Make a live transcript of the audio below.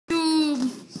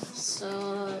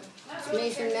So it's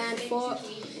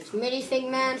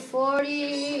Minifigman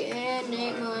 40 and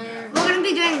Nate Miner. We're gonna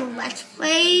be doing Let's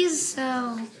Plays,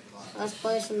 so let's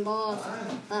play some ball.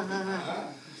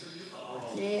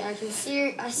 Yeah, I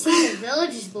see the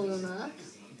village is blowing up.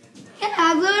 yeah,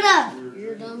 I blew it up.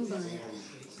 You're dumb, but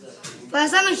But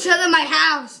I'm gonna show them my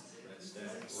house.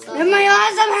 In my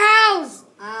awesome house.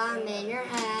 I'm in your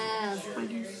house.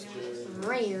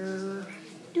 Rare.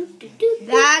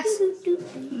 That's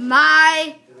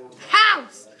my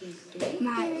house.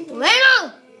 My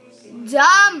little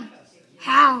dumb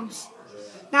house.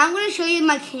 Now I'm gonna show you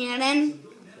my cannon.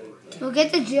 We'll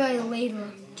get to Joey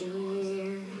later.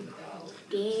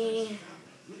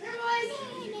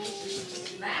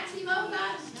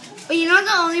 But you know what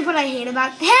the only part I hate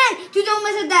about? Hey, dude, don't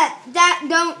mess with that.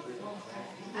 Don't.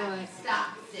 Stop.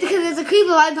 Because there's a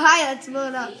creeper right by it. Let's blow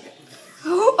it up.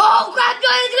 Oh crap,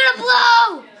 Joey, it's gonna blow!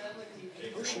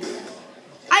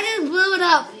 I just blew it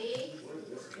up.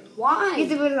 Why? You have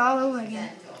to put it all over again.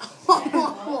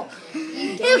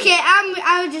 Okay,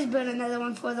 I would just build another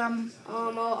one for them.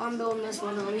 I'm building this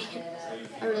one on me.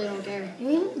 I really don't care. You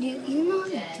know how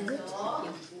to do it?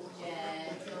 Yep.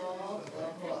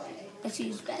 Let's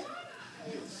use bed.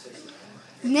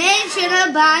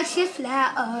 Nature by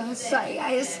Shifla. Sorry,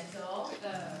 guys.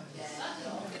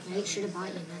 Make sure to buy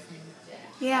you nothing.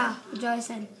 Yeah, what Joey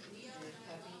said.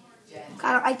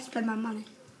 I like to spend my money.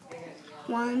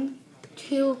 1,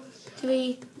 2,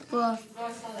 3, 4,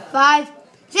 5,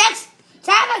 6,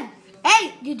 7,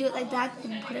 8. You do it like that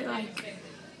and put it like.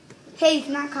 Hey, you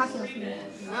cannot copy it from me.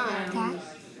 No, Like that.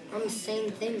 I'm the same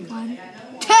thing. 1,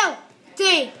 2,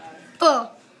 3,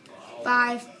 4,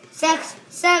 5, 6,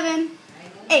 7,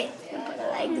 8. And put it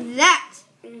like that.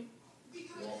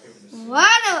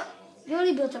 What? You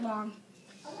already built it wrong.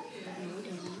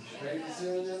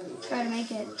 Try to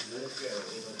make it.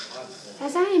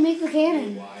 That's how you make the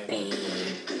cannon.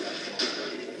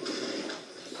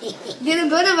 Didn't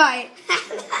build it right.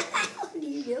 What are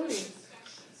you doing?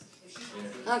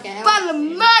 Okay. Follow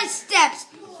my steps.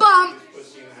 Bump,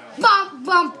 bump,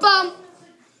 bump, bump,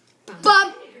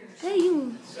 bump. Hey,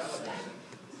 you.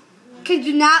 Could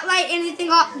you not light anything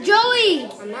off? Joey!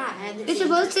 I'm not. I have the You're TNT.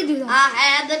 supposed to do that. I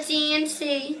have the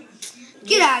TNT.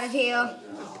 Get out of here.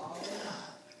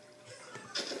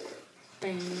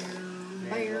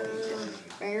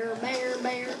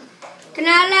 Bear. Can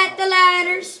I light the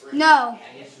lighters? No.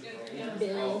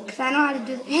 Bill. Because I know how to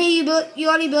do that. Hey, you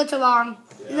already built it wrong.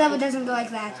 The level doesn't go like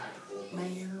that.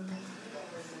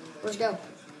 Let's go.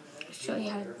 I'll show you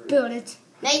how to build it.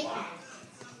 Nate.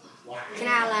 Can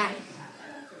I light?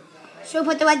 So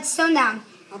put the redstone down.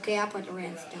 Okay, I'll put the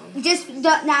redstone. Just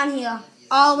down here.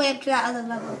 All the way up to that other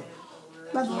level.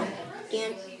 Level.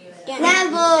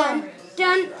 Level.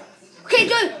 Done. Okay,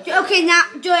 Joey. Okay, now,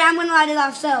 Joey, I'm going to light it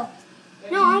off, so.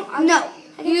 No, No.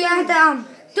 You have to,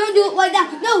 don't do it like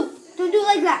that. No. Don't do it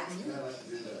like that.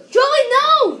 Joey,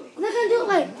 no. I'm not going to do it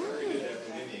like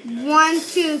 1,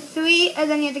 2, 3, and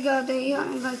then you have to go there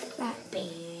like that.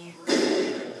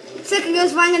 Second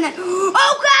goes flying and then,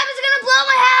 oh crap, it's going to blow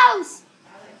my house.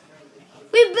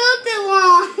 We built it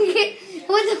wrong.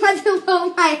 What's about to blow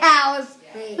my house?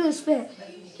 Wait. Who spit?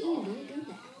 Don't do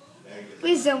that.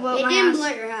 Please don't blow It my didn't house. blow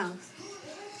your house.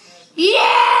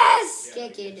 Yes!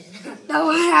 Kick it. That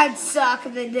one had suck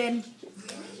if it did.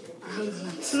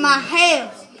 It's my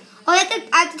house. Oh,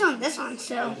 I have to turn this on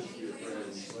still.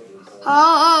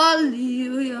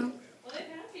 Hallelujah.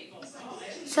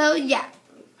 So, yeah.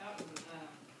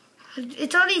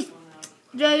 It's already...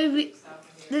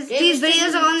 These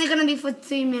videos are only going to be for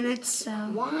 3 minutes, so...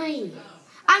 Why?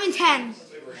 I'm in 10.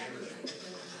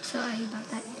 Sorry about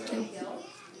that, too.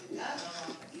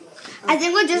 I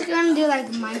think we're just going to do, like,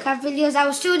 Minecraft videos. I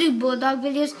will still do Bulldog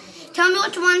videos. Tell me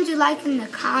which ones you like in the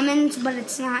comments, but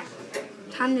it's not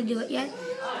time to do it yet.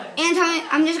 And tell me,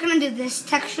 I'm just going to do this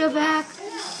texture pack.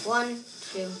 1,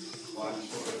 2.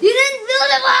 You didn't build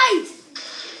it right!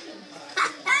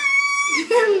 You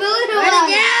didn't build it Where'd right.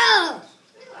 it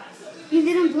go? You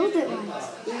didn't build it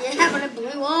right. Yeah, but it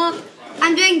blew up.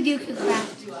 I'm doing Dooku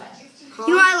Craft. Huh?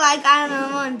 You know what I like? I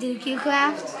don't know, on Dooku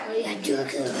Craft. Oh, yeah,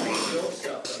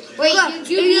 Dooku. Wait, Look, did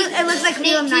you leave? it looks like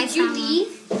real Nate, nice. did you leave?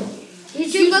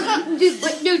 Did you look up?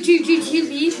 Wait, no, did you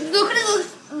leave? Look at it.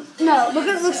 No, look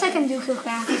at it. Looks like in Dooku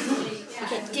Craft.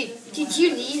 Okay, did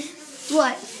you leave?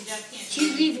 What? Did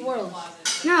you leave the world?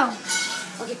 No,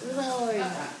 Okay, where are you?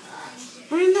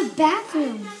 I'm in the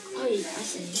bathroom. Oh, yeah, I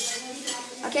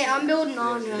see. Okay, I'm building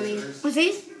on, honey. What's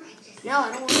these? No,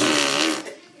 I don't want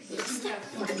to.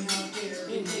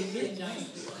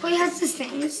 Wait, has this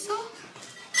thing so?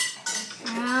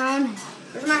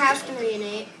 Where's my house gonna be,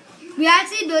 Nate? We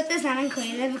actually built this not in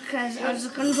creative because I was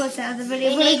just going to post that other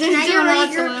video, but I Hey, can I didn't get do rid it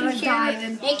of your so I computer?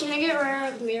 died. Hey, can I get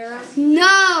rid of the mirror?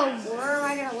 No! Where am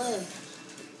I gonna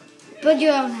live? Build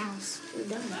your own house. You're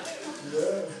done.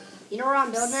 You know where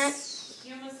I'm building it?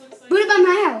 Build it by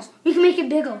my house. We can make it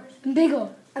bigger and bigger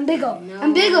and bigger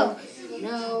and bigger.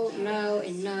 No, no,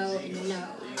 and no, and no.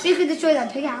 We could destroy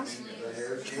that pig house.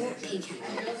 Pig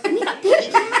house. I need a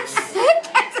pig house.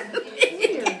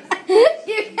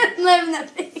 You can live in the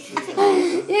pig.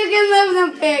 You can live in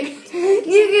the pig.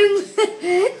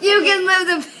 You can live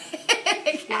the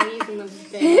pig. Yeah, you can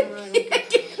live the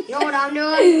pig. You know what I'm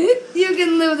doing? You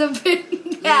can live the pig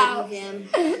Yeah, house. you can.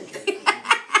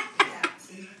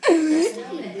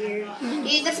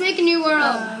 Hey, let's make a new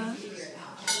world.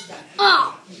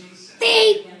 Oh,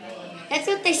 see? That's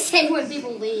what they say when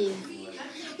people leave.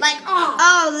 Like, oh.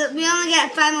 Oh, we only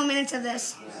got 5 more minutes of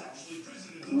this.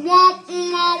 Womp,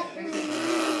 womp.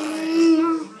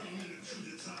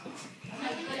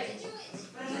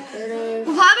 We're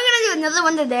probably gonna do another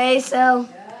one today, so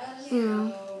you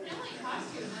know.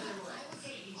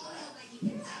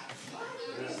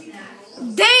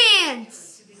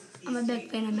 Dance! I'm a big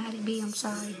fan of Maddie B, I'm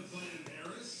sorry.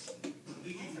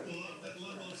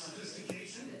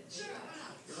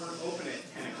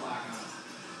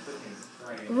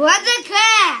 What the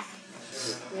crap?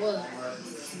 What?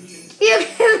 You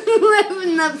can live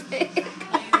in the pig.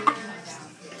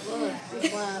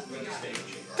 What?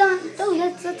 Done. Oh,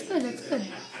 that's good, that's good.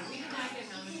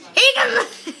 He can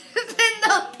live in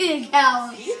the pig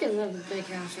house. You can live in the pig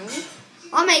house, right?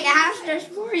 I'll make a house just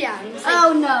for you.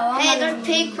 Oh no. Hey, there's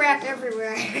pig crap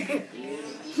everywhere. Yeah,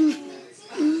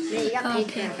 you got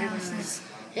pig crap everywhere. houses.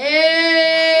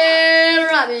 Hey,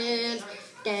 Robin.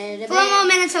 4 more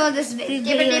minutes of this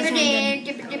video is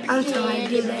ended. I'm sorry,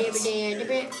 do this.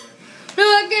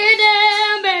 Look it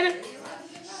down, baby.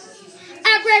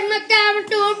 I cracked my car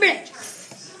into a brick.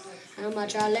 How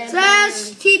much I left Slash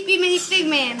behind. TP Mini Pig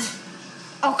Man.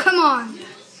 Oh, come on.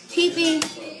 TP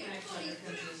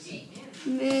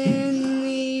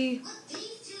Mini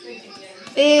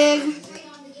Big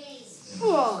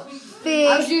Oh, I was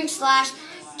Big doing slash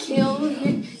kill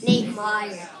Nate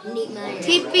Meyer.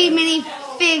 TP Mini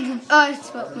Fig. Oh, I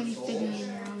spelled Mini Fig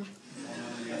Man wrong.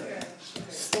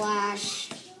 Slash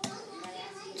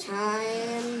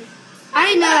time I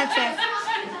didn't know that trick.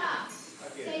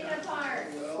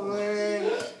 for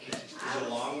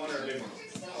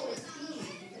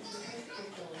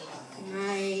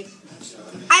right.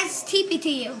 I just TP to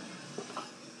you.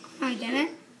 I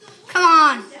didn't. Come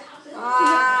on.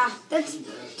 Let's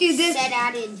do this. Set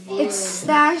added view. It's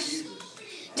slash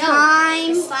No,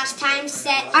 time. it's slash time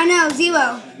set. I know,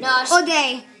 0. No, All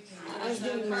day. I was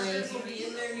doing my.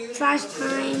 Slash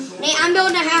time. Nate, I'm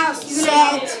building a house. You're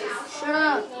gonna Set Shut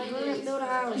up. You're gonna build a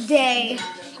house. day.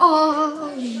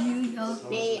 Oh, you know.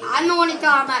 Nate, I'm the one who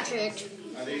thought of that trick.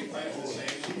 No, I didn't.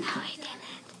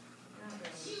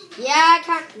 Yeah, I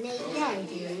can't. Nate, yeah, I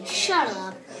did. Shut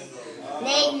up.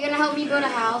 Nate, you're gonna help me build a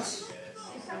house.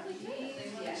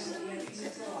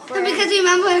 And because you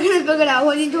remember I couldn't figure it out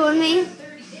what he told me.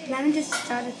 Then I just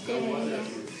started figuring it out.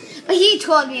 But he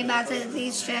told me about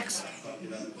these tricks.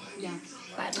 Yeah.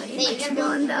 But pretty Nate, much you're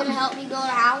doing gonna them. help me build a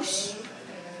house.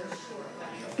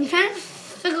 I'm trying to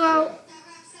figure out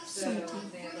something.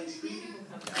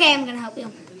 Okay, I'm gonna help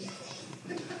you.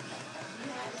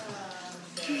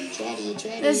 Jetty.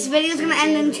 This video's gonna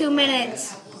end in 2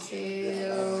 minutes. 2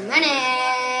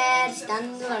 minutes.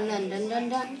 Dun, dun, dun, dun, dun,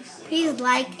 dun. Please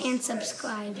like and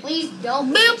subscribe. Please don't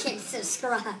forget to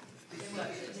subscribe.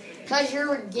 Because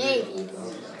you're gay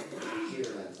people.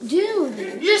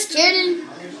 Dude, Just kidding.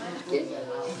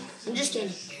 I'm just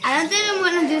kidding. I don't think I'm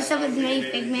gonna do stuff with Mini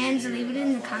Fig Man, so leave it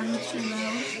in the comments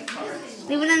below.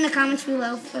 Leave it in the comments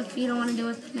below if you don't want to do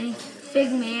it with Mini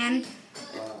Fig Man.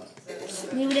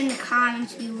 Just leave it in the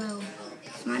comments below.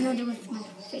 I might not do it with my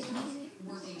Fig Man.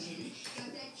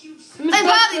 I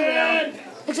probably will.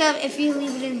 Except if you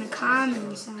leave it in the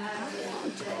comments. I'm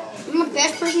the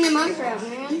best person in Minecraft,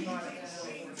 man.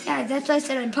 Yeah, that's why I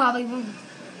said I probably won't.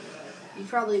 You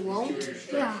probably won't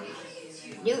Yeah.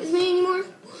 do it with me anymore.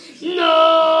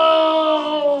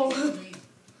 No!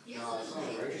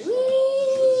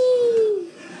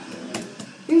 Whee!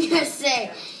 You're gonna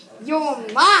say, your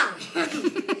mom.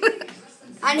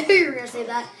 I knew you were gonna say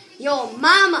that. Your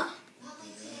mama.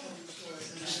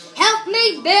 Help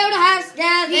me build a house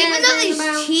down there. Even though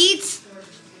these cheats.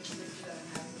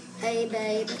 Hey,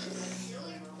 babe.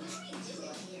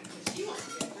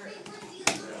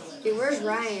 Dude, where's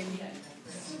Ryan?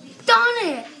 Darn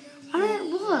it! Why did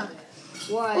it work?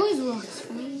 What? Always works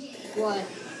for me. What?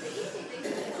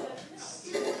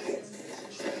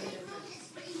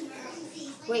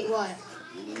 Wait, what?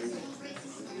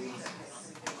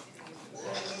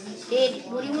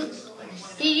 What do you want?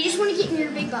 Did you just want to get in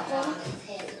your big butthole?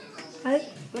 What?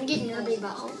 Want to get in your big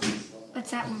butthole?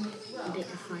 What's that one? A bit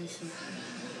of funny.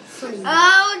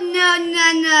 Oh,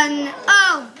 no.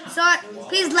 Oh, sorry.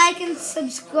 Please like and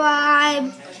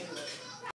subscribe.